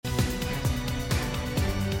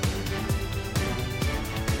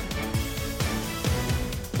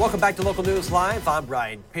Welcome back to Local News Live. I'm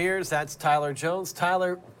Brian Pierce. That's Tyler Jones.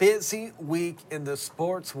 Tyler, busy week in the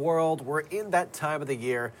sports world. We're in that time of the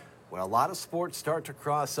year when a lot of sports start to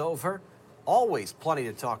cross over. Always plenty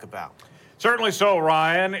to talk about. Certainly so,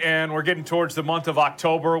 Ryan, and we're getting towards the month of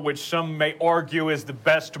October, which some may argue is the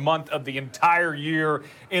best month of the entire year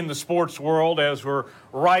in the sports world, as we're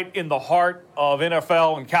right in the heart of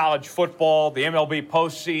NFL and college football, the MLB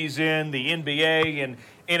postseason, the NBA and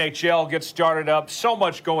NHL gets started up. So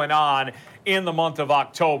much going on in the month of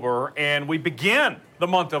October, and we begin the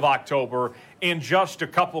month of October in just a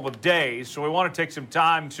couple of days, so we want to take some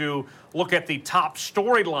time to look at the top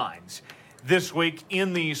storylines this week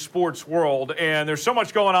in the sports world. And there's so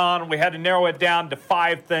much going on, we had to narrow it down to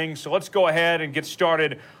 5 things. So let's go ahead and get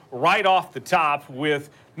started right off the top with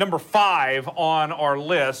number 5 on our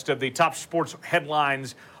list of the top sports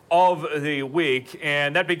headlines of the week.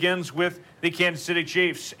 And that begins with the Kansas City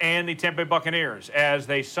Chiefs and the Tampa Bay Buccaneers as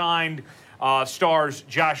they signed stars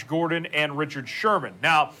Josh Gordon and Richard Sherman.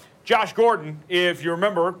 Now, Josh Gordon, if you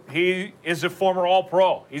remember, he is a former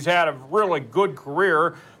All-Pro. He's had a really good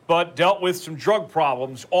career, but dealt with some drug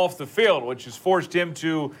problems off the field, which has forced him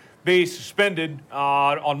to be suspended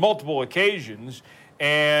on multiple occasions.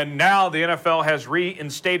 And now the NFL has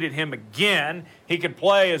reinstated him again. He could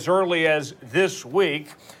play as early as this week.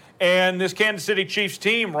 And this Kansas City Chiefs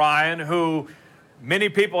team, Ryan, who many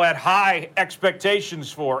people had high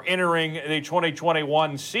expectations for entering the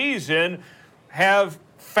 2021 season, have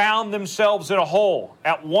found themselves in a hole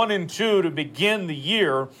at 1-2 to begin the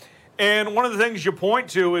year. And one of the things you point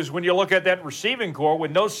to is when you look at that receiving core,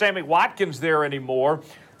 with no Sammy Watkins there anymore,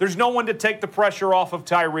 there's no one to take the pressure off of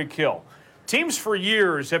Tyreek Hill. Teams for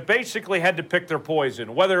years have basically had to pick their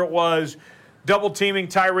poison, whether it was double-teaming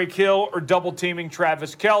Tyreek Hill or double-teaming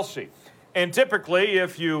Travis Kelce. And typically,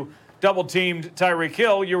 if you double-teamed Tyreek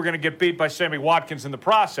Hill, you were going to get beat by Sammy Watkins in the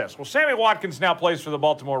process. Well, Sammy Watkins now plays for the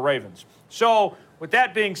Baltimore Ravens. So, with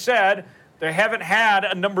that being said, they haven't had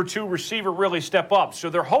a number 2 receiver really step up.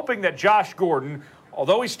 So they're hoping that Josh Gordon,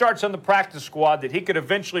 although he starts on the practice squad, that he could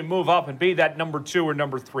eventually move up and be that number 2 or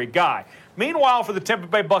number 3 guy. Meanwhile, for the Tampa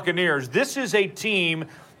Bay Buccaneers, this is a team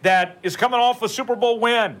that is coming off a Super Bowl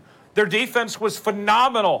win. Their defense was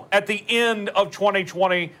phenomenal at the end of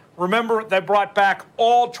 2020. Remember, they brought back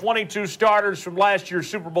all 22 starters from last year's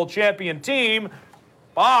Super Bowl champion team,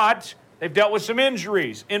 but they've dealt with some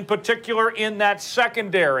injuries, in particular in that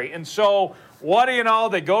secondary. And so, what do you know?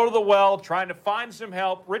 They go to the well trying to find some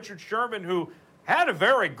help. Richard Sherman, who had a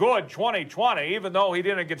very good 2020, even though he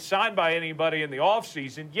didn't get signed by anybody in the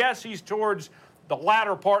offseason. Yes, he's towards the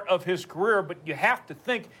latter part of his career, but you have to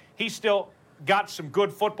think he's still got some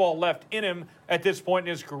good football left in him at this point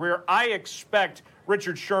in his career. I expect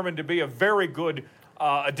Richard Sherman to be a very good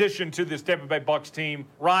addition to this Tampa Bay Bucs team.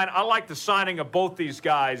 Ryan, I like the signing of both these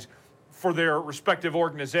guys for their respective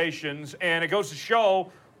organizations, and it goes to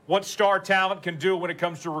show what star talent can do when it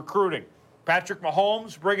comes to recruiting. Patrick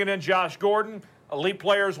Mahomes bringing in Josh Gordon. Elite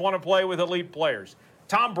players want to play with elite players.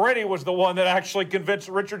 Tom Brady was the one that actually convinced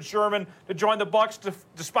Richard Sherman to join the Bucs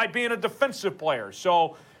despite being a defensive player.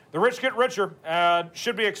 So the rich get richer,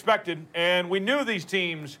 should be expected, and we knew these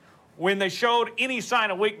teams, when they showed any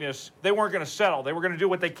sign of weakness, they weren't going to settle. They were going to do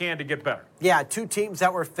what they can to get better. Yeah, 2 teams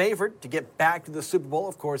that were favored to get back to the Super Bowl.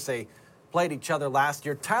 Of course, they played each other last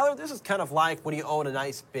year. Tyler, this is kind of like when you own a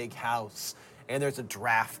nice big house and there's a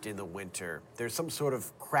draft in the winter. There's some sort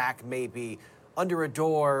of crack maybe under a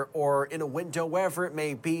door or in a window, wherever it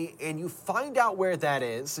may be, and you find out where that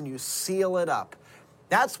is and you seal it up.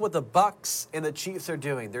 That's what the Bucs and the Chiefs are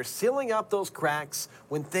doing. They're sealing up those cracks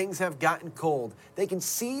when things have gotten cold. They can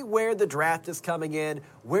see where the draft is coming in,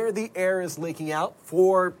 where the air is leaking out.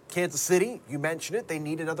 For Kansas City, you mentioned it, they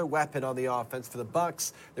need another weapon on the offense. For the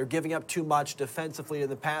Bucs, they're giving up too much defensively in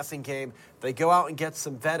the passing game. They go out and get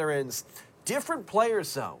some veterans. Different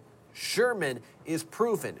players, though. Sherman is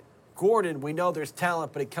proven. Gordon, we know there's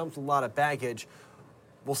talent, but it comes with a lot of baggage.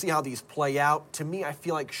 We'll see how these play out. To me, I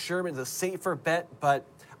feel like Sherman's a safer bet, but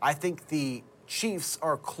I think the Chiefs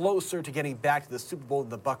are closer to getting back to the Super Bowl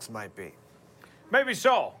than the Bucs might be. Maybe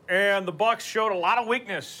so. And the Bucs showed a lot of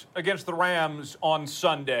weakness against the Rams on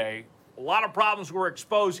Sunday. A lot of problems were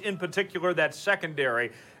exposed, in particular that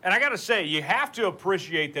secondary. And I got to say, you have to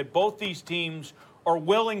appreciate that both these teams are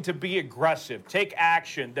willing to be aggressive, take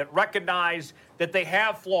action, that recognize that they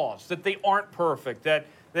have flaws, that they aren't perfect, that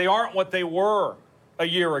they aren't what they were a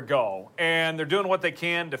year ago, and they're doing what they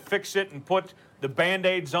can to fix it and put the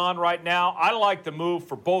Band-Aids on right now. I like the move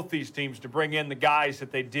for both these teams to bring in the guys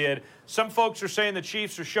that they did. Some folks are saying the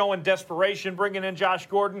Chiefs are showing desperation bringing in Josh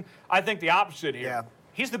Gordon. I think the opposite here. Yeah.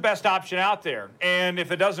 He's the best option out there, and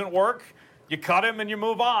if it doesn't work, you cut him and you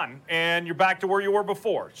move on, and you're back to where you were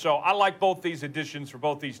before. So I like both these additions for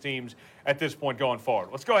both these teams at this point going forward.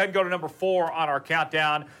 Let's go ahead and go to number 4 on our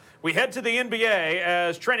countdown. We head to the NBA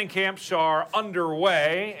as training camps are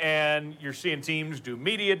underway, and you're seeing teams do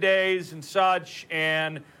media days and such,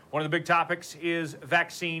 and one of the big topics is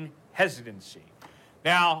vaccine hesitancy.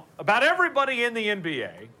 Now, about everybody in the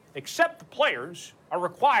NBA, except the players, are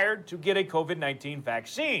required to get a COVID-19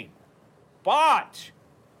 vaccine. But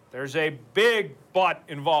there's a big but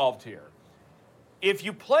involved here. If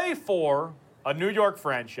you play for a New York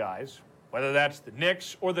franchise, whether that's the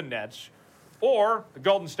Knicks or the Nets, or the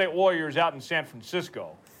Golden State Warriors out in San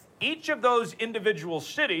Francisco, each of those individual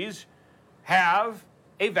cities have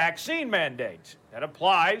a vaccine mandate that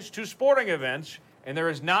applies to sporting events, and there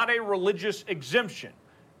is not a religious exemption.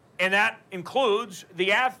 And that includes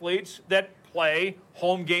the athletes that play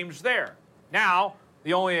home games there. Now,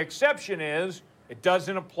 the only exception is it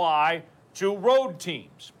doesn't apply to road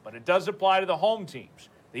teams, but it does apply to the home teams.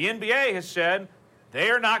 The NBA has said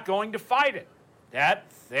they are not going to fight it,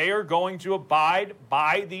 that they are going to abide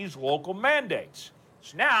by these local mandates.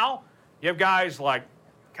 So now you have guys like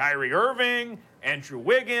Kyrie Irving, Andrew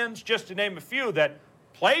Wiggins, just to name a few, that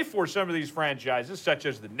play for some of these franchises, such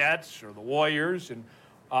as the Nets or the Warriors and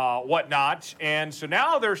whatnot. And so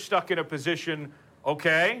now they're stuck in a position,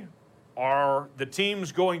 okay, are the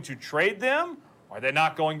teams going to trade them? Are they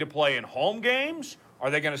not going to play in home games? Are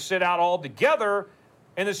they going to sit out altogether?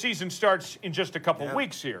 And the season starts in just a couple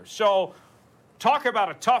weeks here. So talk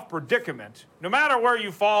about a tough predicament. No matter where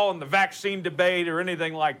you fall in the vaccine debate or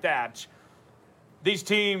anything like that, these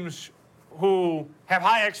teams who have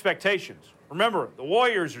high expectations. Remember, the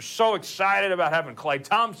Warriors are so excited about having Klay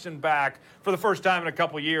Thompson back for the first time in a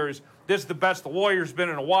couple years. This is the best the Warriors been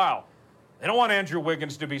in a while. They don't want Andrew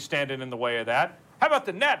Wiggins to be standing in the way of that. How about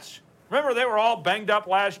the Nets? Remember, they were all banged up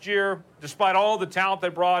last year, despite all the talent they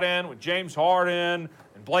brought in with James Harden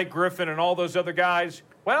and Blake Griffin and all those other guys.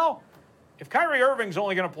 Well, if Kyrie Irving's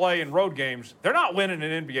only going to play in road games, they're not winning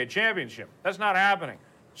an NBA championship. That's not happening.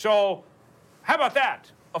 So how about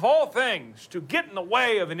that? Of all things, to get in the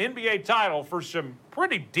way of an NBA title for some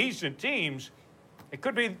pretty decent teams, it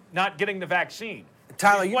could be not getting the vaccine.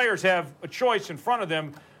 Tyler, these players have a choice in front of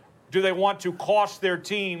them. Do they want to cost their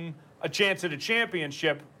team a chance at a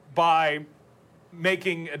championship by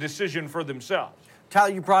making a decision for themselves?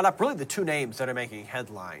 Tyler, you brought up really the two names that are making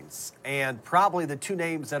headlines, and probably the two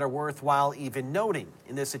names that are worthwhile even noting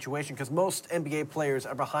in this situation, because most NBA players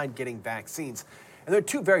are behind getting vaccines. And they're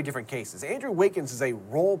two very different cases. Andrew Wiggins is a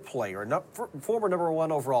role player, former number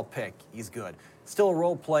 1 overall pick. He's good. Still a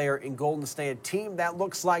role player in Golden State, a team that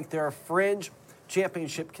looks like they're a fringe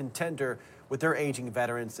championship contender with their aging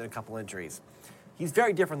veterans and a couple injuries. He's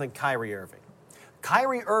very different than Kyrie Irving.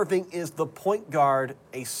 Kyrie Irving is the point guard,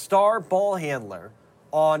 a star ball handler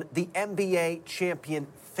on the NBA champion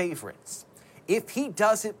favorites. If he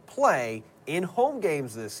doesn't play in home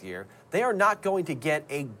games this year, they are not going to get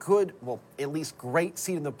a good, well, at least great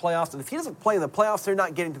seed in the playoffs. And if he doesn't play in the playoffs, they're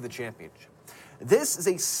not getting to the championship. This is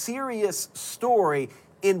a serious story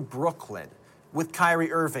in Brooklyn with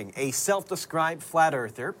Kyrie Irving, a self-described flat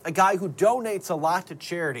earther, a guy who donates a lot to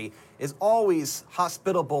charity, is always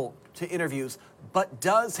hospitable to interviews, but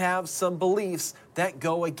does have some beliefs that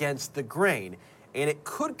go against the grain. And it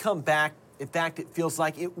could come back. In fact, it feels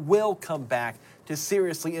like it will come back to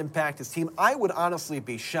seriously impact his team. I would honestly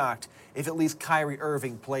be shocked if at least Kyrie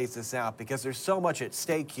Irving plays this out, because there's so much at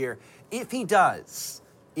stake here. If he does,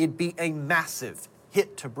 it'd be a massive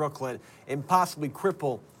hit to Brooklyn and possibly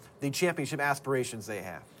cripple the championship aspirations they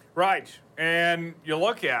have. Right. And you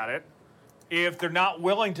look at it, if they're not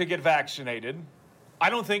willing to get vaccinated, I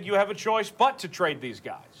don't think you have a choice but to trade these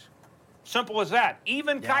guys. Simple as that.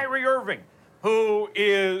 Even Kyrie Irving, who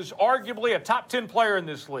is arguably a top 10 player in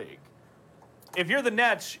this league, if you're the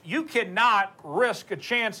Nets, you cannot risk a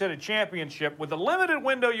chance at a championship with the limited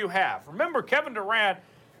window you have. Remember, Kevin Durant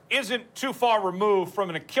isn't too far removed from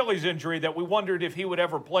an Achilles injury that we wondered if he would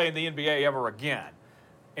ever play in the NBA ever again.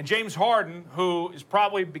 And James Harden, who is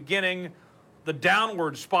probably beginning the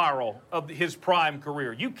downward spiral of his prime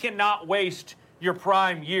career. You cannot waste your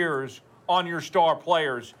prime years on your star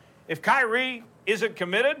players. If Kyrie isn't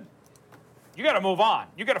committed, you got to move on.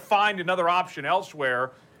 You got to find another option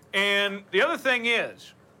elsewhere. And the other thing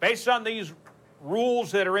is, based on these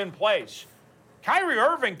rules that are in place, Kyrie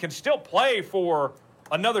Irving can still play for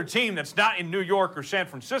another team that's not in New York or San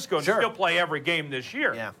Francisco and still play every game this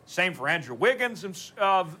year. Yeah. Same for Andrew Wiggins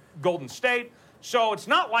of Golden State. So it's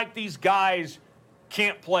not like these guys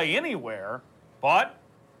can't play anywhere, but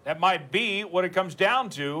that might be what it comes down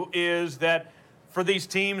to, is that for these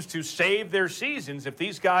teams to save their seasons if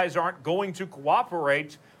these guys aren't going to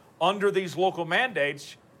cooperate under these local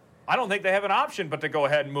mandates. I don't think they have an option but to go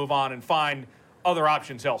ahead and move on and find other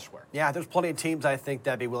options elsewhere. Yeah, there's plenty of teams I think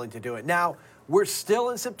that'd be willing to do it. Now, we're still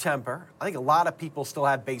in September. I think a lot of people still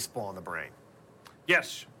have baseball in the brain.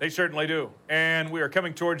 Yes, they certainly do. And we are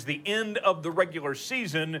coming towards the end of the regular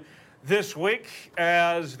season this week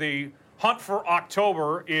as the hunt for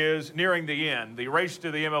October is nearing the end, the race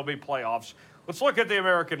to the MLB playoffs. Let's look at the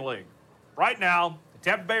American League. Right now, the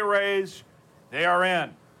Tampa Bay Rays, they are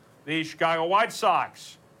in. The Chicago White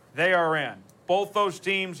Sox, they are in. Both those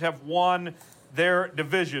teams have won their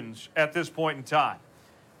divisions at this point in time.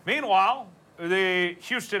 Meanwhile, the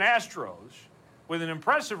Houston Astros, with an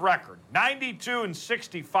impressive record,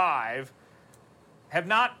 92-65, have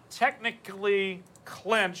not technically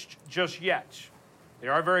clinched just yet. They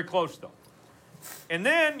are very close, though. And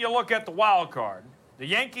then you look at the wild card. The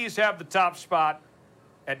Yankees have the top spot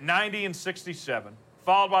at 90-67,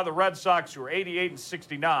 followed by the Red Sox, who are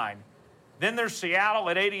 88-69. Then there's Seattle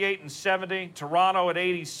at 88-70, Toronto at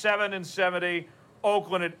 87-70,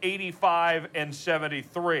 Oakland at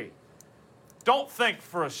 85-73. Don't think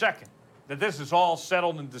for a second that this is all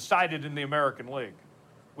settled and decided in the American League.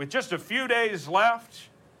 With just a few days left,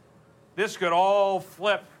 this could all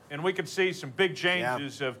flip, and we could see some big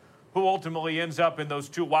changes of who ultimately ends up in those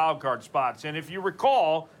two wild card spots. And if you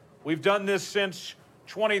recall, we've done this since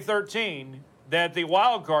 2013, that the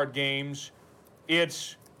wild card games,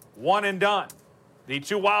 it's one and done. The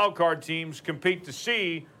two wild card teams compete to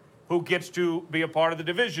see who gets to be a part of the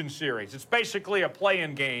division series. It's basically a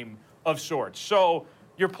play-in game of sorts. So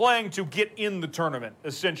you're playing to get in the tournament,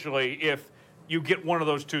 essentially, if you get one of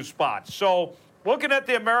those two spots. So looking at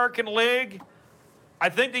the American League, I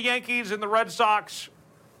think the Yankees and the Red Sox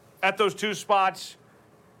at those two spots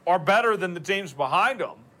are better than the teams behind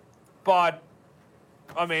them. But,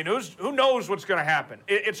 I mean, who knows what's going to happen?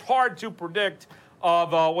 It's hard to predict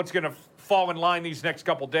of what's going to fall in line these next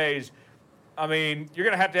couple days. I mean, you're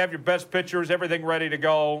going to have your best pitchers, everything ready to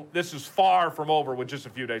go. This is far from over with just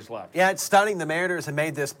a few days left. Yeah, it's stunning. The Mariners have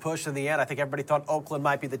made this push in the end. I think everybody thought Oakland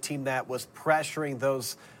might be the team that was pressuring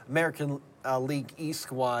those American League East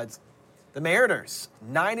squads. The Mariners,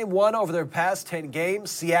 9-1 over their past 10 games.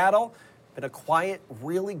 Seattle, been a quiet,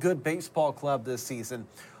 really good baseball club this season.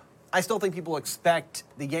 I still think people expect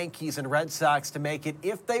the Yankees and Red Sox to make it.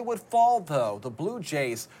 If they would fall, though, the Blue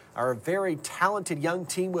Jays are a very talented young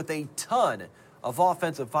team with a ton of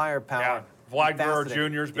offensive firepower. Yeah, Vlad Guerrero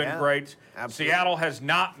Jr. has been great. Absolutely. Seattle has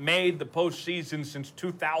not made the postseason since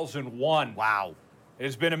 2001. Wow. It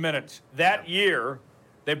has been a minute. That year,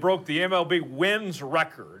 they broke the MLB wins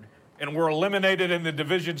record and were eliminated in the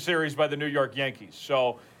division series by the New York Yankees.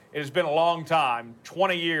 So it has been a long time,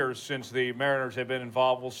 20 years since the Mariners have been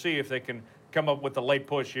involved. We'll see if they can come up with a late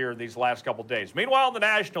push here these last couple days. Meanwhile, in the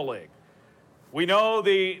National League, we know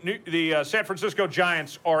the San Francisco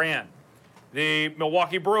Giants are in. The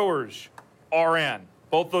Milwaukee Brewers are in.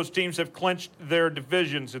 Both those teams have clinched their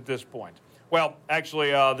divisions at this point. Well, actually,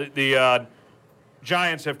 the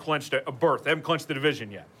Giants have clinched a berth. They haven't clinched the division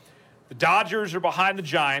yet. The Dodgers are behind the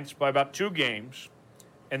Giants by about 2 games,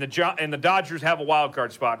 and the Dodgers have a wild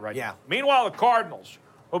card spot right now. Meanwhile, the Cardinals,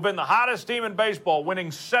 who've been the hottest team in baseball,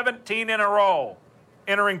 winning 17 in a row,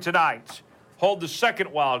 entering tonight, hold the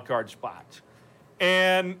second wild card spot.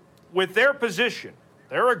 And with their position,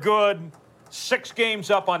 they're a good 6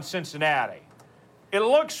 games up on Cincinnati. It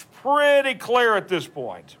looks pretty clear at this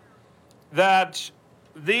point that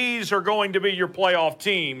these are going to be your playoff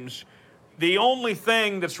teams. The only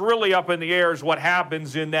thing that's really up in the air is what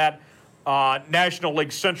happens in that National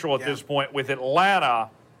League Central at this point with Atlanta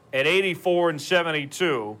at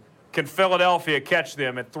 84-72. Can Philadelphia catch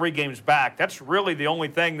them at 3 games back? That's really the only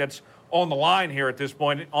thing that's on the line here at this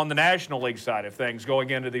point on the National League side of things going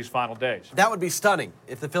into these final days. That would be stunning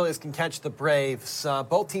if the Phillies can catch the Braves.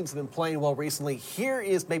 Both teams have been playing well recently. Here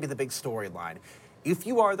is maybe the big storyline. If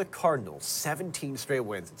you are the Cardinals, 17 straight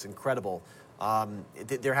wins. It's incredible.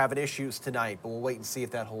 They're having issues tonight, but we'll wait and see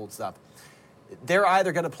if that holds up. They're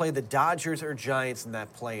either going to play the Dodgers or Giants in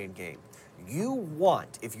that play-in game. You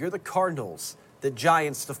want, if you're the Cardinals, the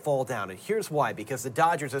Giants to fall down. And here's why. Because the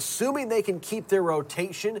Dodgers, assuming they can keep their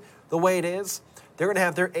rotation the way it is, they're going to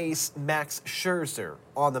have their ace, Max Scherzer,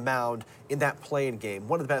 on the mound in that play-in game.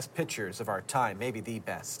 One of the best pitchers of our time, maybe the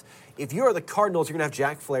best. If you're the Cardinals, you're going to have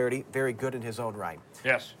Jack Flaherty, very good in his own right.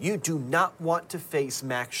 Yes. You do not want to face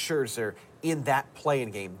Max Scherzer in that play-in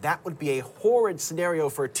game. That would be a horrid scenario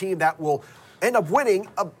for a team that will end up winning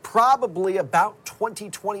probably about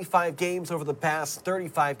 20-25 games over the past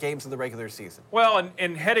 35 games in the regular season. Well,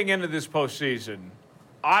 and heading into this postseason,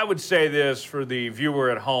 I would say this for the viewer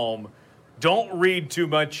at home. Don't read too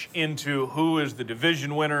much into who is the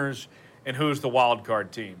division winners and who's the wild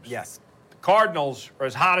card teams. Yes. The Cardinals are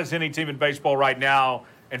as hot as any team in baseball right now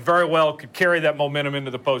and very well could carry that momentum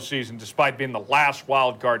into the postseason despite being the last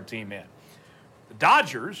wild card team in. The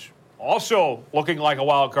Dodgers, also looking like a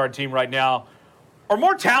wild card team right now, are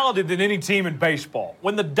more talented than any team in baseball.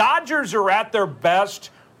 When the Dodgers are at their best,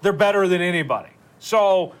 they're better than anybody.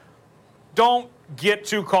 So don't get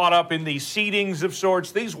too caught up in the seedings of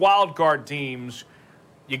sorts. These wild card teams,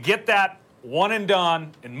 you get that one and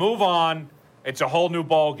done and move on. It's a whole new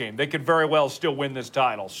ball game. They could very well still win this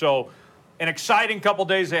title. So an exciting couple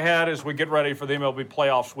days ahead as we get ready for the MLB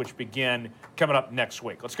playoffs, which begin coming up next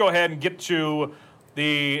week. Let's go ahead and get to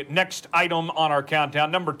the next item on our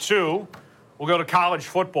countdown. Number 2, we'll go to college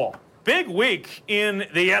football. Big week in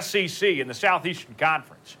the SEC, in the Southeastern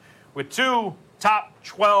Conference, with 2 top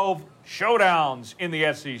 12 showdowns in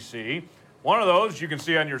the SEC. One of those you can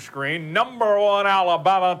see on your screen. Number 1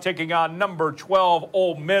 Alabama taking on number 12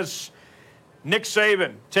 Ole Miss. Nick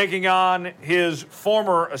Saban taking on his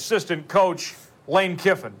former assistant coach, Lane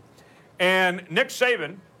Kiffin. And Nick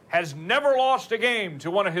Saban has never lost a game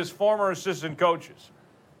to one of his former assistant coaches.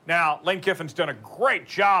 Now, Lane Kiffin's done a great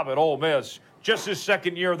job at Ole Miss. Just his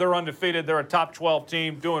second year, they're undefeated. They're a top 12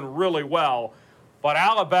 team, doing really well. But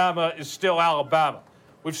Alabama is still Alabama.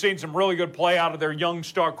 We've seen some really good play out of their young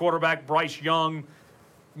star quarterback, Bryce Young.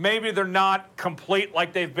 Maybe they're not complete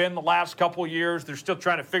like they've been the last couple of years. They're still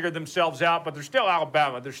trying to figure themselves out, but they're still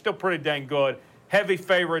Alabama. They're still pretty dang good. Heavy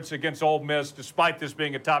favorites against Ole Miss, despite this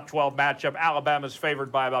being a top 12 matchup. Alabama's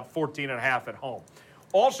favored by about 14.5 at home.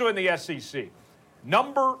 Also in the SEC,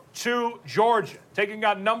 number 2 Georgia taking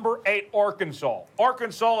on number 8 Arkansas.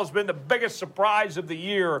 Arkansas has been the biggest surprise of the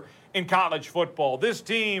year in college football. This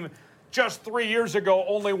team just 3 years ago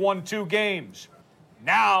only won 2 games.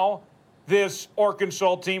 Now, this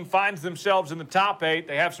Arkansas team finds themselves in the top 8.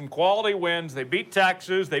 They have some quality wins. They beat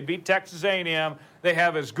Texas. They beat Texas A&M. They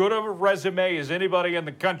have as good of a resume as anybody in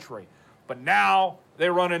the country. But now they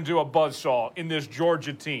run into a buzzsaw in this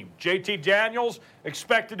Georgia team. JT Daniels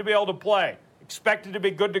expected to be able to play, expected to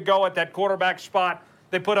be good to go at that quarterback spot.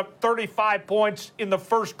 They put up 35 points in the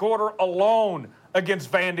first quarter alone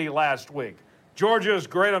against Vandy last week. Georgia is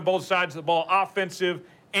great on both sides of the ball, offensive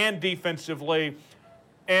and defensively.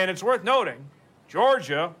 And it's worth noting,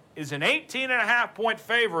 Georgia is an 18.5-point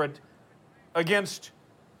favorite against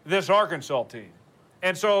this Arkansas team.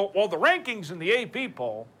 And so while the rankings in the AP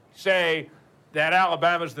poll say that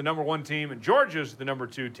Alabama's the number 1 team and Georgia's the number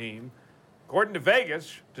 2 team, according to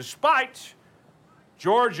Vegas, despite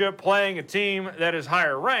Georgia playing a team that is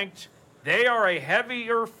higher ranked, they are a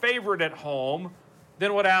heavier favorite at home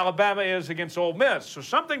than what Alabama is against Ole Miss. So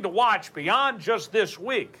something to watch beyond just this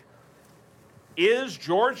week. Is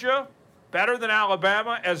Georgia better than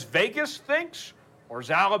Alabama as Vegas thinks? Or is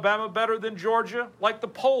Alabama better than Georgia like the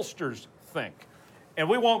pollsters think? And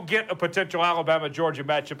we won't get a potential Alabama-Georgia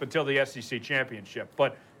matchup until the SEC championship.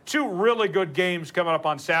 But 2 really good games coming up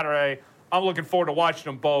on Saturday. I'm looking forward to watching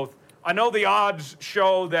them both. I know the odds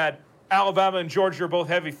show that Alabama and Georgia are both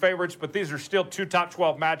heavy favorites, but these are still 2 top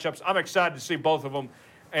 12 matchups. I'm excited to see both of them.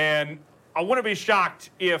 And I wouldn't be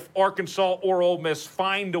shocked if Arkansas or Ole Miss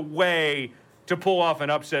find a way to pull off an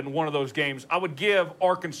upset in one of those games. I would give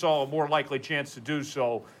Arkansas a more likely chance to do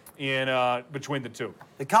so in between the 2.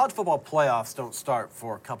 The college football playoffs don't start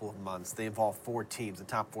for a couple of months. They involve 4 teams, the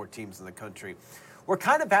top 4 teams in the country. We're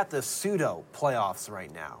kind of at the pseudo playoffs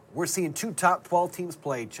right now. We're seeing 2 top 12 teams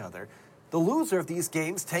play each other. The loser of these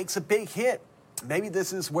games takes a big hit. Maybe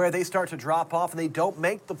this is where they start to drop off and they don't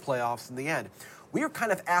make the playoffs in the end. We are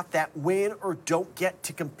kind of at that win or don't get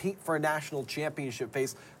to compete for a national championship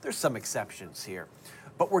phase. There's some exceptions here,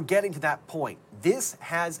 but we're getting to that point. This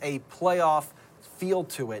has a playoff feel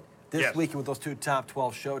to it this weekend with those 2 top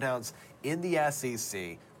 12 showdowns in the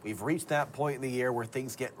SEC. We've reached that point in the year where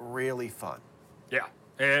things get really fun. Yeah,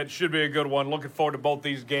 it should be a good one. Looking forward to both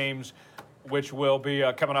these games, which will be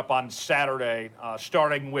coming up on Saturday,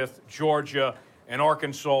 starting with Georgia and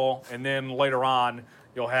Arkansas, and then later on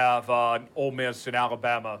you'll have Ole Miss and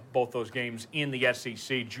Alabama, both those games in the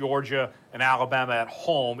SEC, Georgia and Alabama at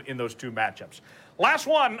home in those 2 matchups. Last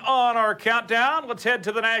one on our countdown. Let's head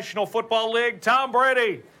to the National Football League. Tom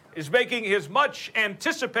Brady is making his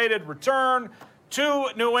much-anticipated return to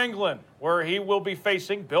New England, where he will be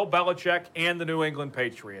facing Bill Belichick and the New England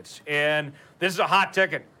Patriots. And this is a hot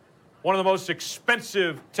ticket, one of the most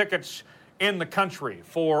expensive tickets in the country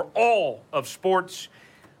for all of sports.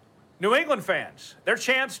 New England fans, their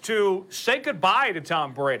chance to say goodbye to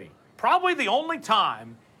Tom Brady. Probably the only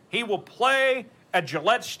time he will play at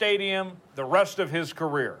Gillette Stadium the rest of his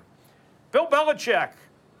career. Bill Belichick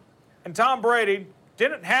and Tom Brady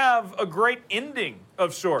didn't have a great ending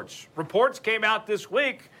of sorts. Reports came out this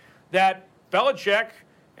week that Belichick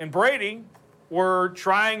and Brady were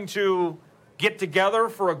trying to get together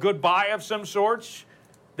for a goodbye of some sorts,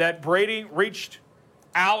 that Brady reached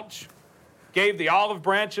out, gave the olive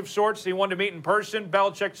branch of sorts. He wanted to meet in person.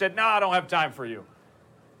 Belichick said, "No, I don't have time for you."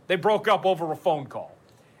 They broke up over a phone call.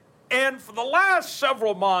 And for the last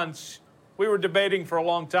several months, we were debating for a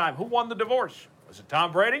long time, who won the divorce? Was it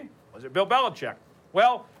Tom Brady? Was it Bill Belichick?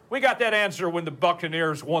 Well, we got that answer when the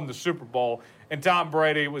Buccaneers won the Super Bowl, and Tom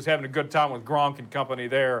Brady was having a good time with Gronk and company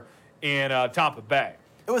there in Tampa Bay.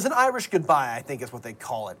 It was an Irish goodbye, I think is what they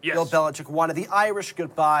call it. Yes. Bill Belichick wanted the Irish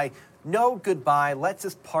goodbye. No goodbye. Let's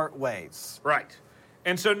just part ways. Right.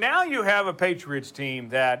 And so now you have a Patriots team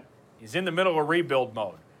that is in the middle of rebuild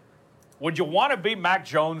mode. Would you want to be Mac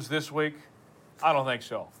Jones this week? I don't think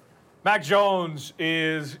so. Mac Jones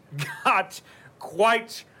is got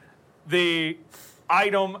quite the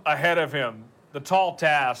item ahead of him, the tall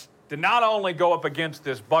task, to not only go up against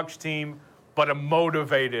this Bucs team, but a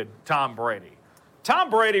motivated Tom Brady.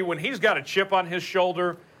 Tom Brady, when he's got a chip on his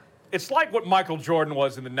shoulder, it's like what Michael Jordan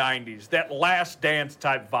was in the 90s, that last dance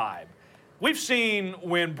type vibe. We've seen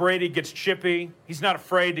when Brady gets chippy, he's not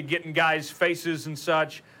afraid to get in guys' faces and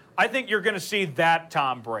such. I think you're going to see that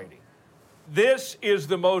Tom Brady. This is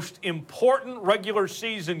the most important regular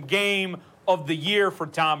season game of the year for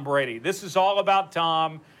Tom Brady. This is all about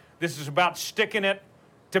Tom. This is about sticking it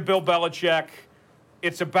to Bill Belichick.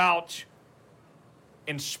 It's about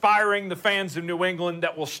inspiring the fans of New England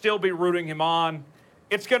that will still be rooting him on.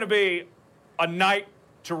 It's going to be a night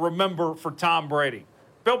to remember for Tom Brady.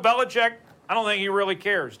 Bill Belichick, I don't think he really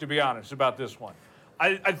cares, to be honest, about this one.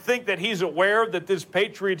 I think that he's aware that this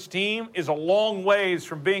Patriots team is a long ways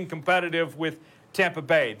from being competitive with Tampa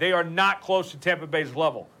Bay. They are not close to Tampa Bay's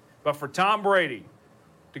level. But for Tom Brady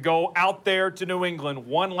to go out there to New England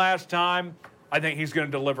one last time, I think he's going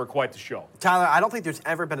to deliver quite the show. Tyler, I don't think there's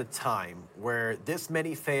ever been a time where this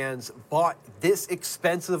many fans bought this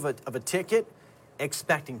expensive of a ticket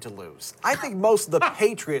expecting to lose. I think most of the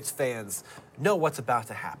Patriots fans know what's about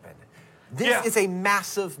to happen. This is a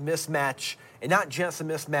massive mismatch, and not just a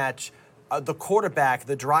mismatch. The quarterback,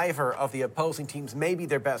 the driver of the opposing team's maybe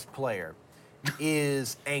their best player,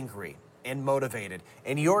 is angry and motivated,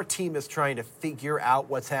 and your team is trying to figure out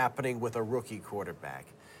what's happening with a rookie quarterback.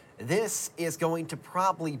 This is going to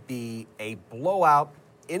probably be a blowout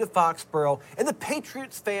in Foxborough, and the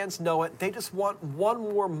Patriots fans know it. They just want one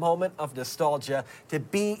more moment of nostalgia to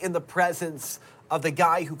be in the presence of the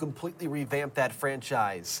guy who completely revamped that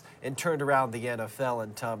franchise and turned around the NFL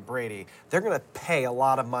and Tom Brady. They're going to pay a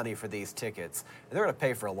lot of money for these tickets, and they're going to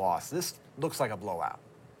pay for a loss. This looks like a blowout.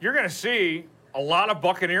 You're going to see a lot of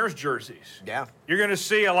Buccaneers jerseys. Yeah. You're going to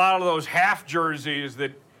see a lot of those half jerseys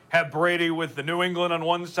that have Brady with the New England on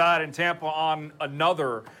one side and Tampa on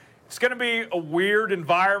another. It's going to be a weird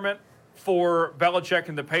environment for Belichick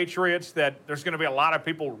and the Patriots, that there's going to be a lot of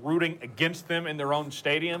people rooting against them in their own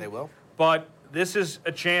stadium. They will. But this is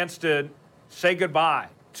a chance to say goodbye,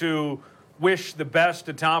 to wish the best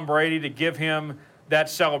to Tom Brady, to give him that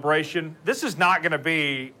celebration. This is not going to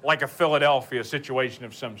be like a Philadelphia situation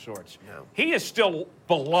of some sorts. No. He is still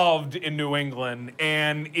beloved in New England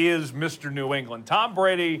and is Mr. New England. Tom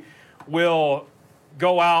Brady will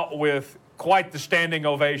go out with quite the standing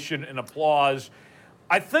ovation and applause.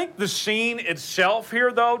 I think the scene itself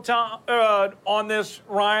here, though, Tom, on this,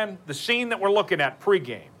 Ryan, the scene that we're looking at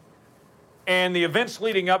pregame and the events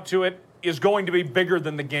leading up to it is going to be bigger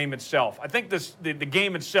than the game itself. I think the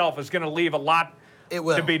game itself is going to leave a lot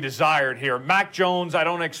to be desired here. Mac Jones, I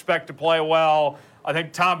don't expect to play well. I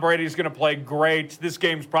think Tom Brady's going to play great. This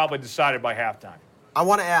game's probably decided by halftime. I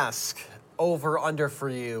want to ask, over, under for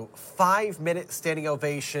you, 5-minute standing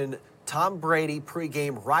ovation, Tom Brady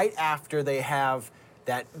pregame right after they have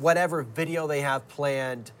that whatever video they have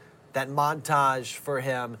planned, that montage for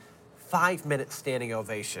him, 5-minute standing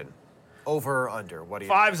ovation. Over or under? What do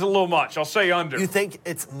you 5's a little much. I'll say under. You think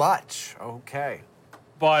it's much? Okay.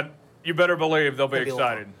 But you better believe they'll be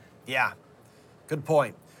excited. Yeah. Good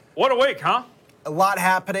point. What a week, huh? A lot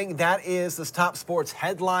happening. That is the top sports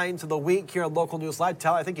headlines of the week here on Local News Live.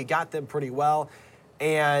 Tyler, I think you got them pretty well.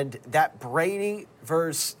 And that Brady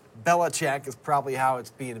versus Belichick is probably how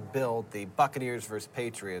it's being billed. The Buccaneers versus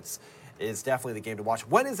Patriots is definitely the game to watch.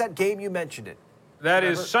 When is that game? You mentioned it. That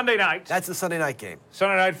is Sunday night. That's the Sunday night game.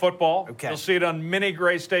 Sunday Night Football. Okay. You'll see it on many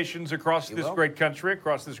great stations across this great country,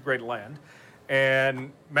 across this great land.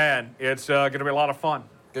 And, man, it's going to be a lot of fun.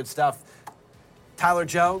 Good stuff. Tyler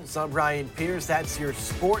Jones, I'm Ryan Peters. That's your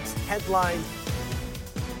sports headline